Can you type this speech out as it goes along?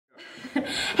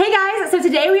Hey guys, so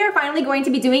today we are finally going to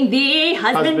be doing the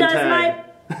husband does my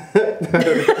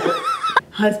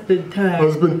husband tag.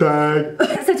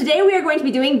 So today we are going to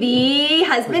be doing the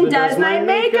husband does my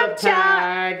makeup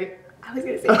tag. I was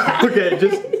gonna say that. Okay,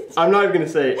 just I'm not even gonna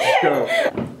say it. Go.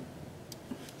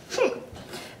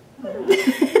 Hooter.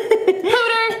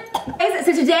 Guys,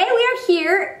 so today we are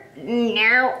here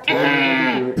now.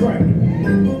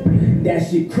 That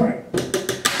shit crank.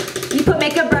 You put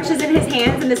makeup brushes in his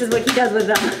hands and this is what he does with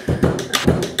them.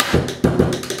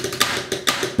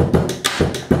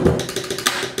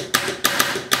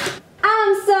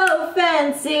 I'm so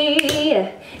fancy.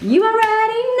 You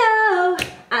already know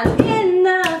I'm in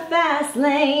the fast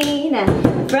lane.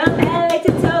 From LA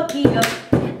to Tokyo,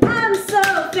 I'm so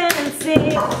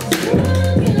fancy.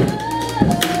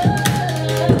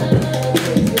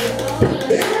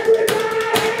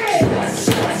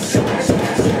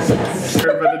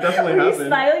 But it definitely happened. You're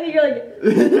smiling and you're like...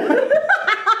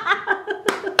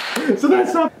 So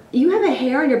that's not... You have a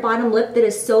hair on your bottom lip that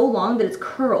is so long that it's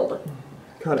curled.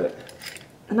 Cut it.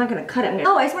 I'm not gonna cut it.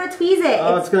 Oh, I just want to tweeze it.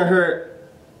 Oh, it's gonna hurt.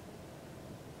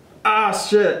 Ah,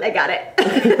 shit. I got it.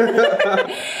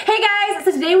 Hey guys,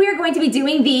 so today we are going to be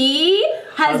doing the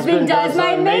husband does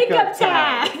my makeup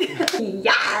tag.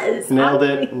 Yes. Nailed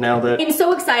it, nailed it. I'm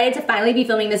so excited to finally be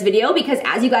filming this video because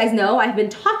as you guys know, I've been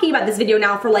talking about this video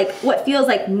now for like what feels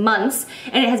like months,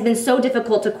 and it has been so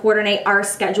difficult to coordinate our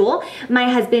schedule.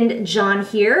 My husband, John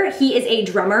here, he is a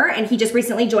drummer and he just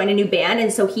recently joined a new band,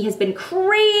 and so he has been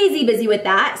crazy busy with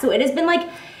that. So it has been like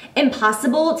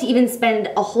impossible to even spend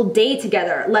a whole day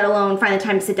together, let alone find the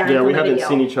time to sit down and film a video. Yeah, we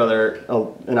haven't seen each other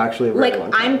in actually a very long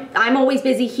time. I'm always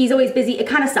busy, he's always busy. It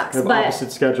kind of sucks, we have but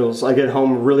opposite schedules. I get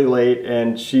home really late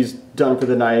and she's done for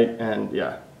the night, and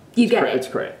yeah. You get it. It's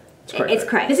great. It's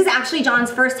great. This is actually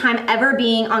John's first time ever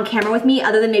being on camera with me,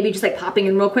 other than maybe just like popping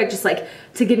in real quick, just like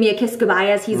to give me a kiss goodbye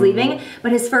as he's leaving.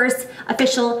 But his first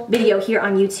official video here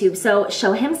on YouTube. So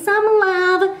show him some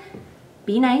love.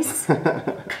 Be nice.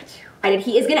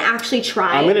 He is gonna actually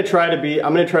try. I'm gonna try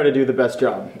to do the best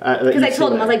job. Because I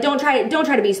told him, I was like, don't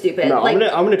try to be stupid. No, like,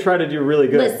 I'm gonna try to do really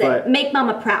good. Listen, make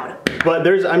mama proud. But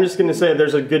I'm just gonna say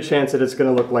there's a good chance that it's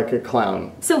gonna look like a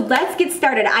clown. So let's get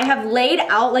started. I have laid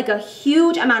out like a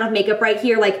huge amount of makeup right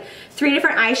here, like 3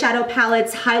 different eyeshadow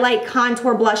palettes, highlight,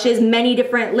 contour, blushes, many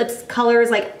different lips colors,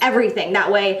 like everything.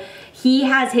 That way he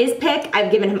has his pick.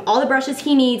 I've given him all the brushes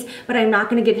he needs, but I'm not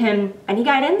gonna give him any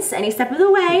guidance, any step of the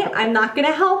way. I'm not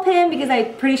gonna help him because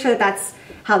I'm pretty sure that that's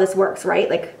how this works, right?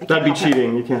 Like, that'd be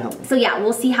cheating. You can't help him. So yeah,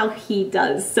 we'll see how he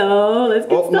does. So let's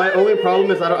get started. My only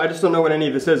problem is I just don't know what any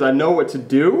of this is. I know what to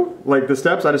do, like the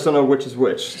steps. I just don't know which is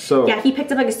which. So yeah, he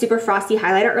picked up like a super frosty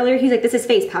highlighter earlier. He's like, this is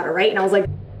face powder, right? And I was like,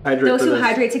 those who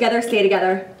hydrate together stay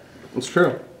together. It's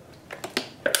true.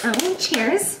 Oh,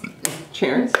 cheers.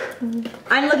 Cheers.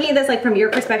 I'm looking at this like from your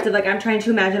perspective, like I'm trying to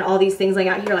imagine all these things like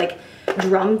out here, like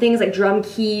drum things, like drum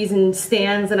keys and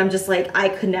stands, and I'm just like, I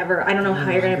could never, I don't know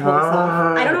how you're gonna pull this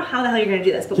off. I don't know how the hell you're gonna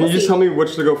do this, but Can you just tell me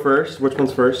which to go first? Which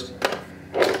one's first?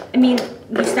 I mean,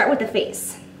 you start with the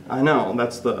face. I know,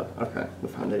 that's the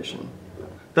foundation.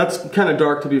 That's kind of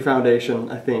dark to be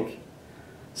foundation, I think.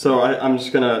 So I'm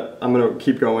gonna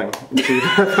keep going and see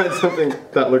if I find something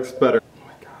that looks better.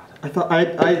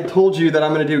 I told you that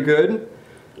I'm gonna do good.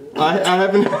 I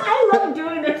haven't. I love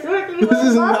doing this with you.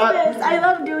 I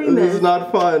love doing this. This is not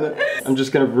fun. I'm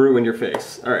just gonna ruin your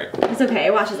face. All right. It's okay.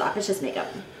 It washes off. It's just makeup.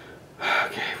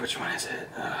 Okay, which one is it?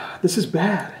 This is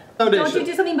bad. Foundation. Don't you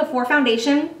do something before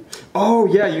foundation? Oh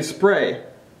yeah, you spray.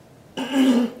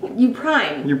 You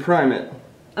prime. You prime it.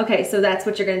 Okay, so that's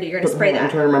what you're gonna do. You're gonna spray that. I'm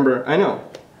trying to remember. I know.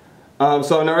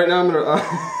 So now right now I'm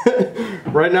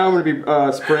gonna be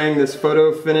spraying this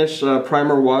photo finish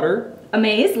primer water.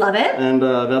 Amaze, love it. And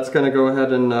that's gonna go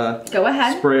ahead and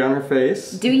spray on her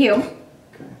face. Do you?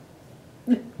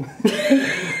 Okay.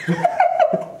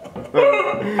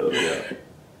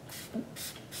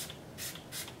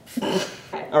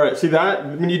 All right. See that?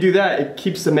 When you do that, it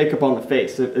keeps the makeup on the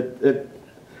face.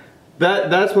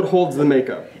 That's what holds the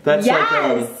makeup. That's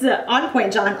yes! Like, on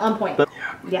point, John. On point.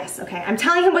 Yes. Okay. I'm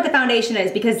telling him what the foundation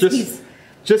is because this is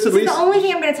the only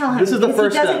thing I'm going to tell him. This is the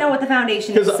first step. He doesn't know what the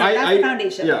foundation is. So that's the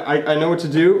foundation. Yeah, I know what to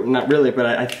do. Not really, but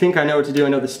I think I know what to do. I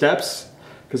know the steps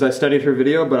because I studied her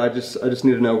video, but I just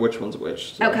need to know which one's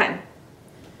which. So. Okay.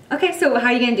 Okay. So how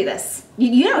are you going to do this? You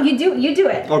do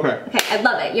it. Okay. Okay. I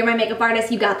love it. You're my makeup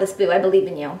artist. You got this, boo. I believe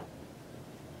in you.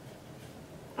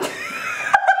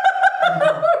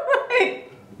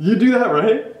 You do that,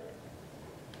 right?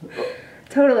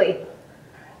 Totally.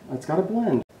 It's got to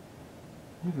blend.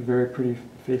 You have a very pretty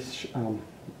face,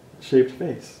 shaped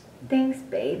face. Thanks,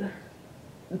 babe.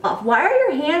 Why are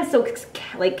your hands so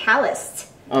like calloused?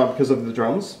 Because of the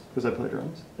drums? Because I play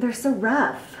drums. They're so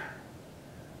rough.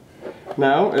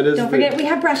 Now it is. Don't forget we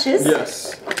have brushes.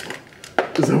 Yes.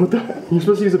 Is that what you're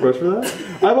supposed to use a brush for that?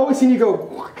 I've always seen you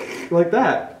go like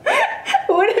that.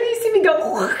 When have you seen me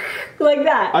go like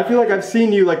that? I feel like I've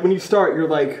seen you, like when you start, you're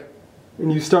like,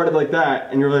 and you started like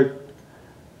that, and you're like,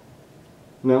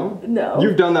 no? No.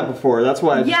 You've done that before, that's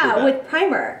why I just did that. with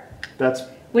primer. That's...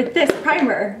 With this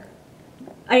primer.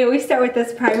 I always start with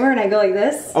this primer and I go like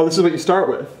this. Oh, this is what you start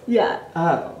with? Yeah.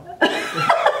 Oh.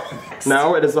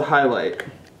 Now it is the highlight.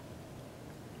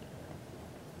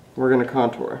 We're gonna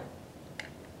contour.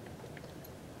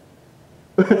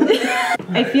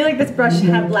 I feel like this brush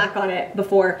had black on it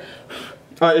before.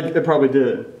 It probably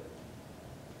did.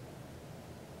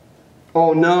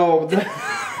 Oh no!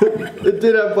 It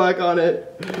did have black on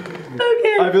it.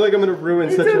 Okay. I feel like I'm gonna ruin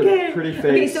such a pretty face.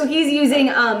 Okay, so he's using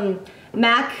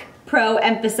MAC Pro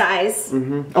Emphasize.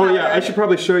 Oh yeah, I should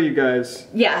probably show you guys.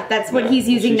 Yeah, that's what he's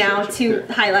using now to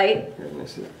highlight. Here, let me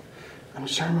see. I'm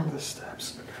just trying to remember the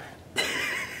steps.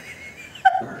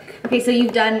 Okay. Okay, so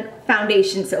you've done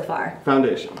foundation so far.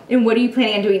 Foundation. And what are you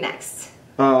planning on doing next?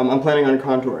 I'm planning on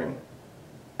contouring.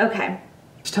 Okay.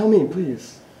 Just tell me,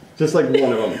 please. Just like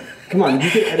one of them. Come on, you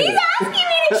can edit He's asking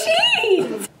me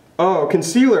to cheat! Oh,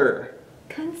 concealer.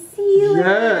 Concealer.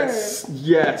 Yes,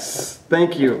 yes.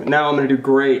 Thank you. Now I'm gonna do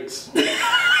great.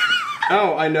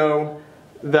 Oh, I know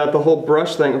that the whole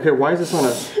brush thing. Okay, why is this on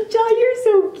a... John, you're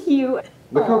so cute.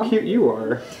 Look how cute you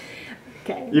are.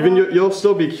 Okay. Even you'll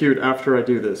still be cute after I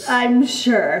do this. I'm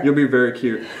sure. You'll be very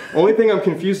cute. Only thing I'm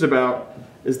confused about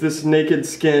is this Naked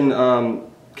Skin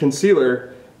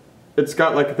concealer. It's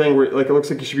got like a thing where like it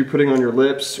looks like you should be putting on your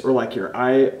lips or like your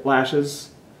eyelashes.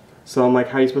 So I'm like,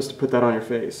 how are you supposed to put that on your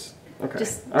face? Okay.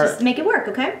 Just make it work,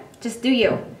 okay? Just do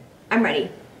you. I'm ready.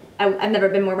 I've never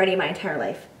been more ready in my entire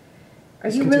life. Are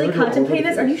you really contemplating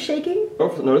this? Are you shaking?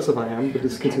 Oh, notice if I am, but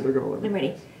this concealer go all over. I'm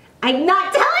ready. I'm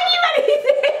not telling you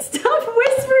anything! Stop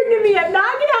whispering to me! I'm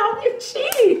not gonna help you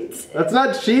cheat! That's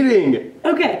not cheating!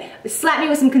 Okay, slap me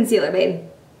with some concealer, babe.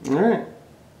 Alright.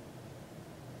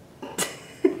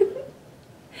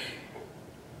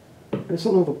 I just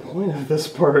don't know the point of this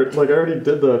part. Like, I already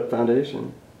did the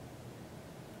foundation.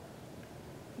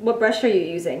 What brush are you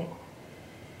using?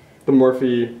 The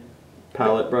Morphe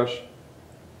palette brush.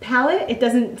 Palette? It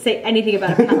doesn't say anything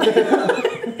about a palette.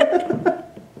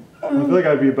 I feel like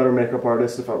I'd be a better makeup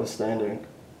artist if I was standing.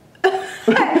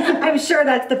 I'm sure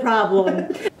that's the problem.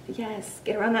 Yes,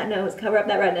 get around that nose, cover up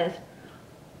that redness.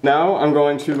 Now I'm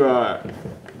going to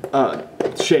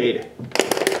shade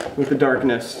with the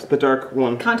darkness, the dark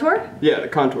one. Contour? Yeah, the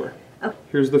contour. Oh.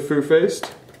 Here's the Foo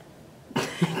Faced.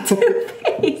 Too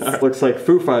Faced. Looks like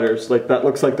Foo Fighters, like that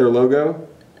looks like their logo.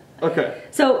 Okay.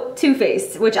 So, Too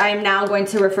Faced, which I am now going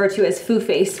to refer to as Foo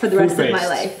Faced for the rest of my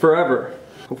life. Forever.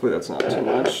 Hopefully that's not too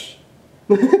much.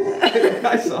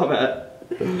 I saw that.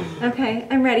 Okay,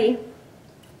 I'm ready.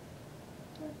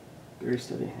 Very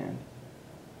steady hand.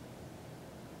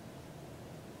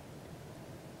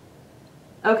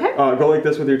 Okay. Go like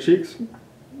this with your cheeks.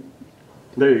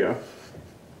 There you go.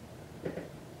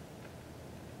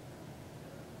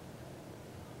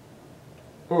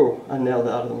 Oh, I nailed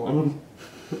the other one.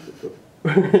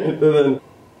 And then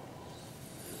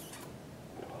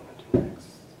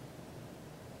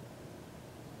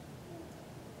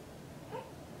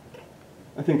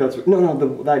I think that's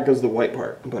no, that goes the white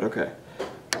part, but okay.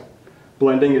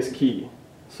 Blending is key,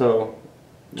 so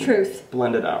Truth.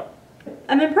 blend it out.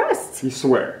 I'm impressed. You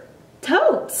swear.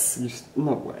 Totes.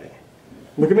 No way.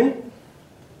 Look at me.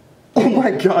 Oh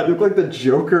my god, you look like the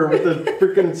Joker with the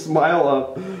freaking smile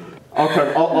up.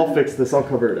 I'll fix this. I'll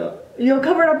cover it up. You'll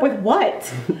cover it up with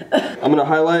what? I'm gonna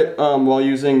highlight while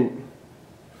using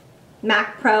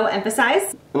MAC Pro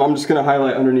Emphasize. And I'm just gonna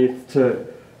highlight underneath to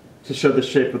show the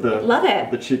shape of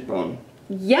the cheekbone.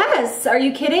 Yes. Are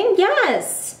you kidding?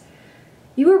 Yes.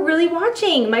 You were really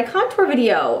watching my contour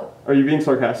video. Are you being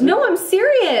sarcastic? No, I'm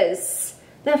serious.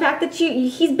 The fact that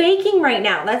he's baking right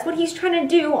now. That's what he's trying to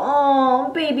do.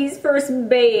 Oh, baby's first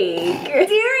bake.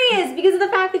 Serious, because of the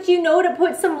fact that you know to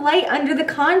put some light under the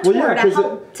contour to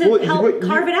help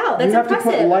carve it out. That's impressive. You have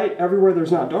to put light everywhere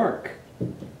there's not dark.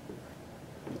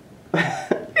 I'm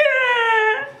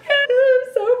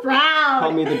so proud.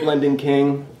 Call me the blending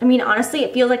king. I mean, honestly,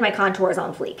 it feels like my contour is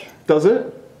on fleek. Does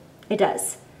it? It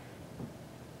does.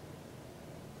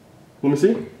 Let me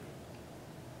see.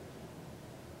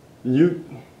 You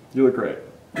look great.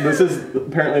 This is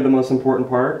apparently the most important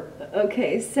part.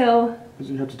 Okay, so...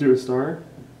 You have to do a star.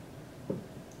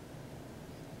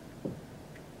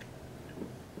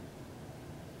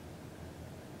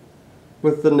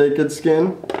 With the Naked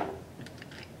Skin.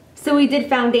 So we did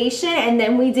foundation and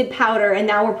then we did powder and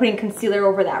now we're putting concealer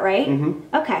over that, right?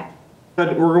 Mm-hmm. Okay.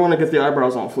 We're going to get the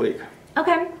eyebrows on fleek.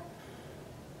 Okay.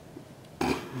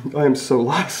 I am so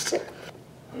lost.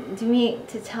 Do you need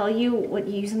to tell you what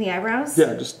you use in the eyebrows?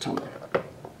 Yeah, just tell me.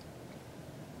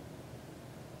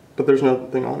 But there's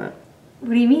nothing on it. What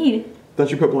do you mean?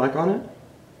 Don't you put black on it?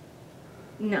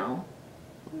 No.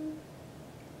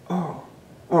 Oh.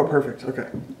 Oh, perfect. Okay.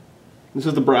 This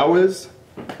is the brow wiz.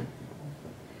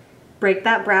 Break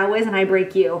that brow wiz and I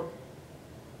break you.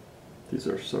 These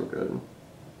are so good.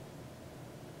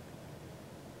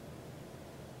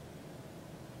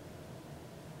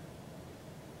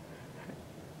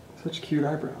 Such cute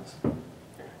eyebrows.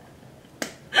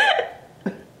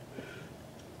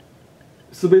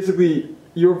 So basically,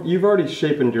 you've already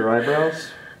shapened your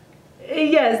eyebrows.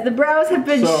 Yes, the brows have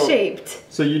been shaped.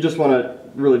 So you just want to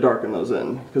really darken those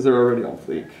in because they're already on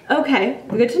fleek. Okay,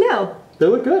 good to know. They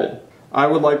look good. I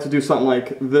would like to do something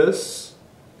like this.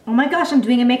 Oh my gosh, I'm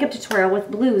doing a makeup tutorial with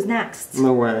blues next.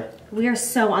 No way. We are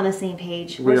so on the same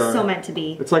page. We're so meant to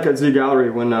be. It's like at Z Gallery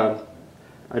when I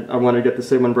wanted to get the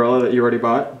same umbrella that you already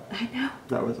bought. I know.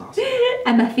 That was awesome.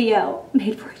 MFEO,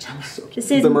 made for each other. So this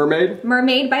is the mermaid.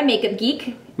 Mermaid by Makeup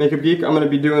Geek. Makeup Geek. I'm going to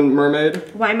be doing mermaid.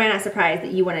 Why am I not surprised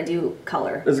that you want to do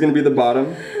color? This is going to be the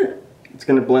bottom. It's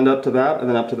going to blend up to that and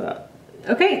then up to that.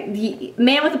 Okay, the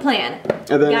man with a plan.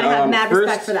 And then, you gotta have mad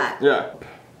respect for that. Yeah.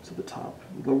 To the top.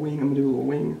 The wing. I'm going to do a little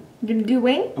wing. You're going to do a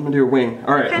wing? I'm going to do a wing.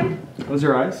 All right. Okay. Close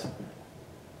your eyes.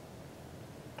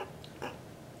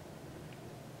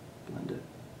 Blend it.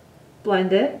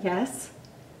 Blend it, yes.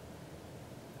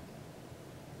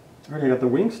 Alright, I got the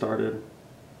wing started.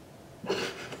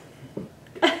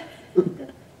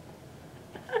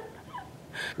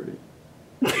 Pretty.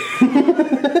 I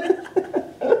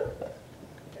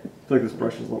feel like this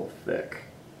brush is a little thick.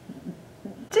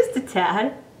 Just a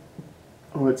tad.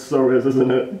 Oh, it so is,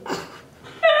 isn't it?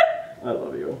 I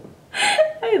love you.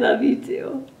 I love you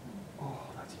too. Oh,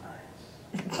 that's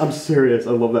nice. I'm serious,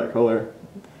 I love that color.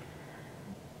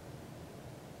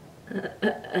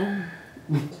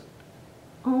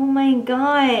 Oh my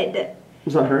god.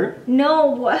 Does that hurt?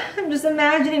 No, I'm just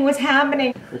imagining what's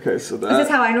happening. Okay, so that... Is this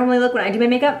how I normally look when I do my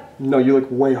makeup? No, you look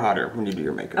way hotter when you do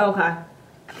your makeup. Okay.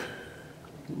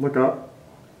 Look up.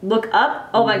 Look up?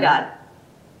 Oh my god.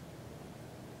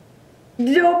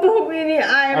 Don't poke me in the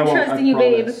eye. I'm trusting you,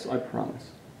 babe. I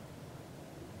promise.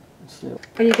 Stay.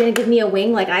 Are you gonna give me a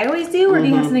wing like I always do, or do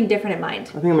you have something different in mind?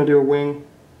 I think I'm gonna do a wing.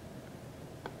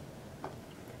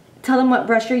 Tell them what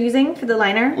brush you're using for the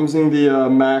liner. I'm using the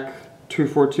MAC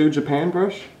 242 Japan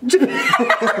brush. Good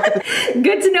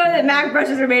to know that MAC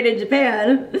brushes are made in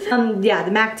Japan. Yeah,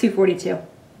 the MAC 242.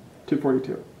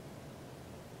 242.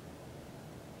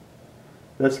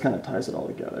 That just kind of ties it all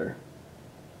together.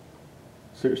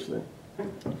 Seriously.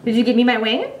 Did you give me my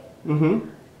wing? Mm-hmm.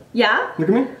 Yeah? Look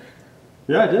at me.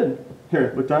 Yeah, I did.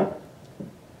 Here, look down.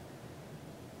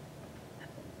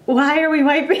 Why are we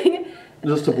wiping?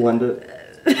 Just to blend it.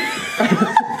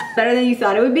 Better than you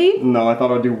thought it would be? No, I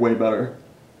thought I'd do way better.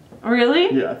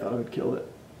 Really? Yeah, I thought I would kill it.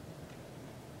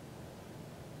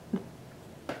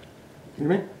 Look at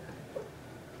me.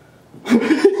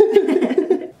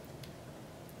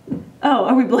 Oh,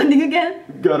 are we blending again?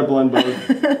 Gotta blend both.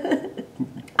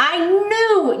 I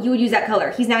knew you would use that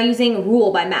color. He's now using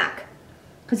Rule by MAC.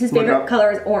 Because his favorite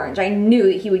color is orange. I knew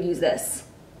that he would use this.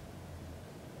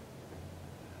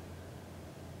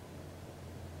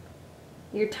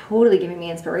 You're totally giving me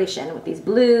inspiration with these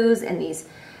blues and these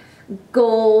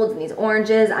golds and these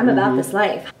oranges. I'm about this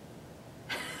life.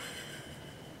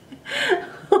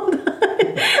 Hold on.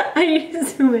 I need to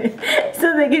zoom in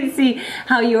so they can see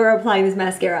how you are applying this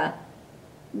mascara.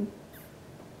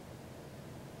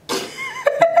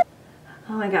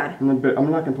 Oh my god. I'm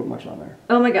not gonna put much on there.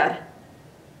 Oh my god.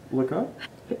 Look up.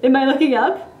 Am I looking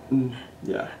up?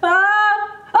 Yeah.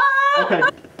 Ah! Ah! Okay.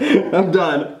 I'm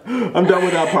done. I'm done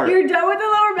with that part. You're done with the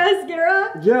lower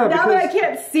mascara? Yeah, now that I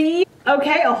can't see.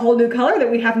 Okay, a whole new color that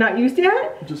we have not used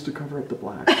yet. Just to cover up the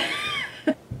black.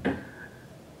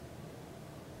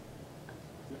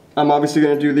 I'm obviously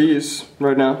gonna do these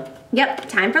right now. Yep,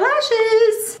 time for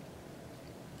lashes.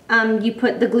 You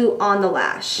put the glue on the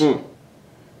lash.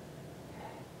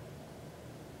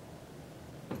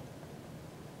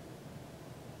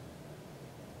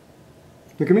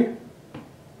 Look at me.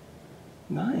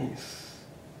 Nice.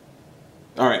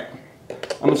 All right.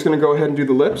 I'm just gonna go ahead and do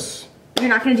the lips. You're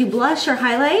not gonna do blush or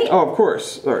highlight? Oh, of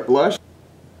course. All right, blush.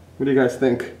 What do you guys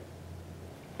think?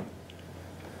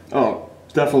 Oh,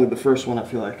 it's definitely the first one, I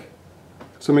feel like.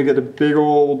 So I'm gonna get a big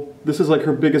old, this is like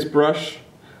her biggest brush.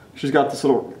 She's got this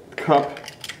little cup.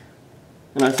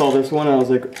 And I saw this one and I was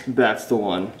like, that's the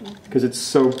one. Because it's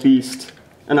so beast.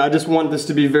 And I just want this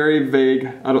to be very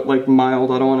vague. I don't like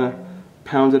mild. I don't want to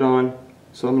pound it on.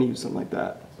 So I'm going to use something like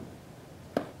that.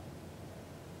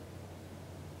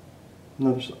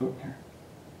 Another side. Oh, here.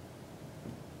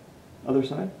 Other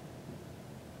side.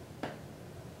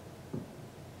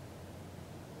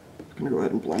 I'm going to go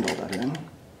ahead and blend all that in.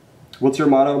 What's your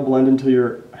motto? Blend until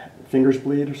your fingers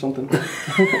bleed or something?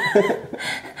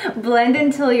 Blend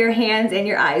until your hands and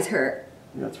your eyes hurt.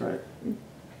 That's right.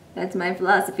 That's my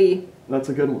philosophy. That's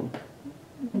a good one.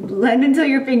 Blend until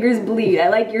your fingers bleed. I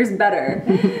like yours better.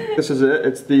 This is it.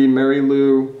 It's the Mary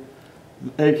Lou,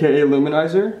 aka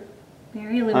Luminizer.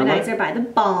 Mary Luminizer by the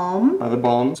Balm. By the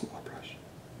Balm. Smaller brush.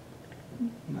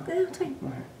 No. That's fine.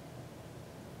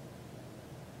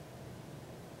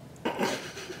 Okay.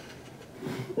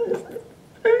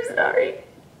 I'm sorry.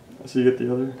 So you get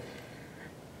the other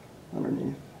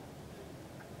underneath.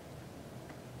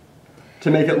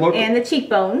 To make it look... And the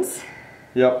cheekbones.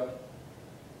 Yep.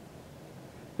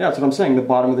 Yeah, that's what I'm saying, the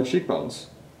bottom of the cheekbones.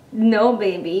 No,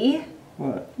 baby.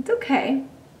 What? It's okay.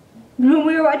 When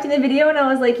we were watching the video and I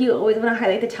was like, you always want to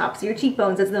highlight the tops of your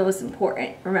cheekbones. That's the most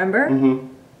important, remember? Mm-hmm.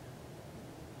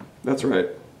 That's right.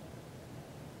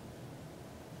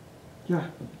 Yeah.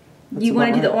 You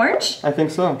want to do the orange? I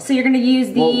think so. So you're going to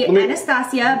use the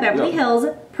Anastasia Beverly Hills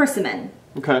Persimmon.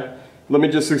 Okay. Let me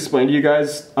just explain to you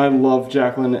guys. I love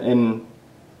Jaclyn in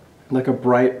like a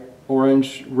bright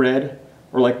orange red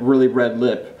or like really red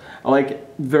lip. I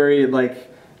like very like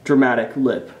dramatic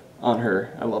lip on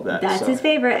her. I love that. That's his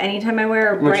favorite. Anytime I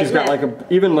wear a bright lip. When she's got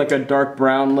like even like a dark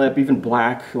brown lip, even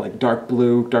black, like dark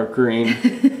blue, dark green.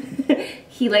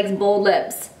 He likes bold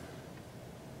lips.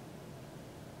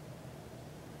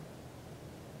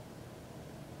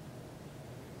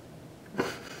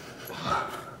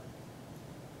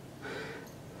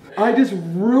 I just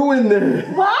ruined it.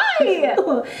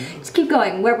 Why? Just keep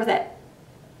going. Work with it.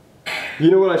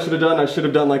 You know what I should have done? I should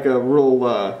have done like a real,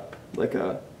 like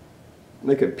a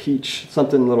peach,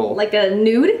 something little. Like a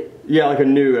nude? Yeah, like a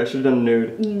nude. I should have done a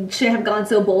nude. You shouldn't have gone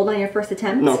so bold on your first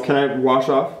attempt. No, can I wash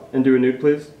off and do a nude,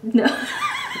 please? No.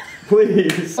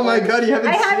 Please. Oh my god, you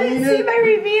haven't seen it? I haven't seen my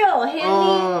reveal.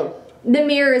 Hand me the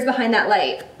mirrors behind that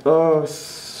light. Oh,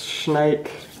 schneik.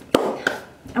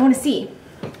 I want to see.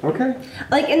 Okay.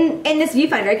 Like in this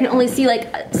viewfinder, I can only see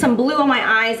like some blue on my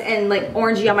eyes and like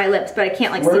orangey on my lips, but I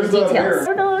can't like see the details. I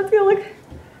don't know what it's gonna look.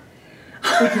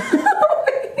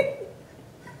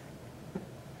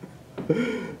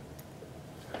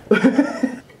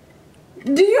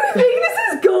 Do you think this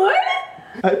is good?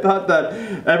 I thought that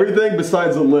everything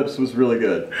besides the lips was really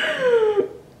good.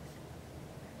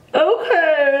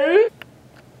 Okay.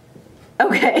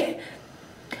 Okay.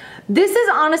 This is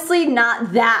honestly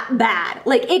not that bad.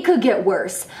 Like, it could get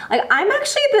worse. Like, I'm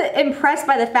actually impressed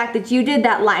by the fact that you did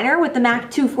that liner with the MAC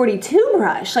 242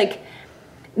 brush. Like,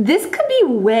 this could be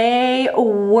way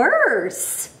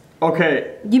worse.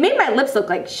 Okay. You made my lips look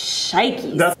like shikes.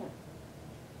 That's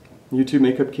YouTube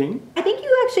Makeup King? I think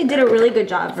you actually did a really good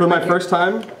job. For my first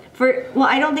time? Well,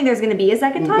 I don't think there's gonna be a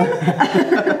second time.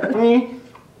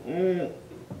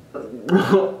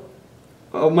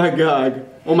 Oh my god.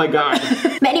 Oh my god.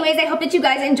 But anyways, I hope that you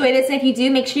guys enjoy this, and if you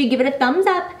do, make sure you give it a thumbs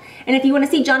up. And if you want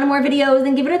to see John in more videos,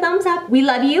 then give it a thumbs up. We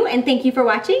love you, and thank you for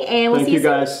watching, and we'll see you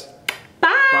soon. Guys.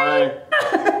 Bye. Bye.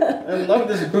 I love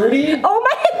this booty. Oh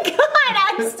my god,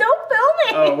 I'm still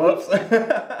filming. Oh, whoops.